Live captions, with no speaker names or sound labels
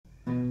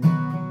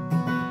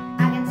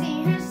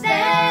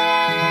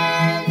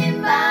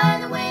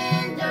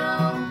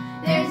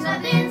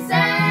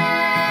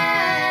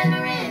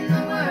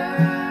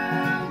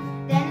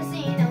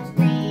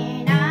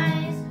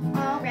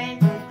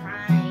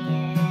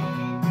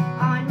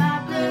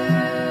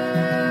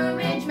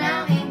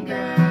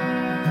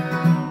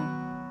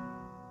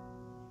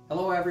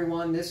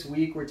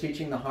week we're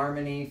teaching the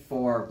harmony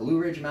for Blue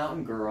Ridge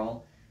Mountain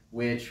Girl,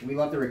 which we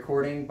love the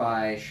recording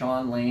by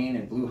Shawn Lane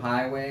and Blue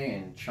Highway,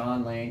 and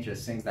Shawn Lane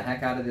just sings the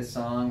heck out of this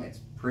song. It's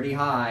pretty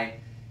high,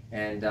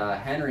 and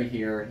Henry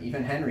here,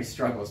 even Henry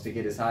struggles to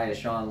get as high as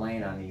Shawn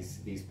Lane on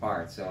these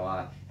parts.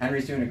 So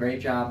Henry's doing a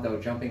great job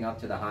though, jumping up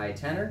to the high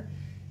tenor,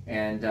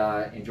 and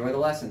enjoy the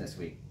lesson this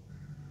week.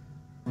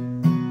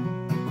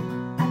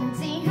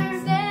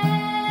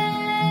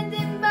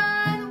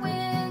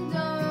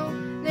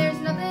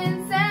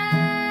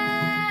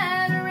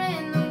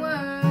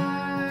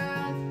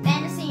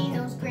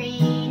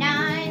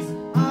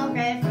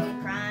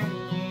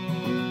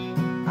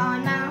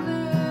 On my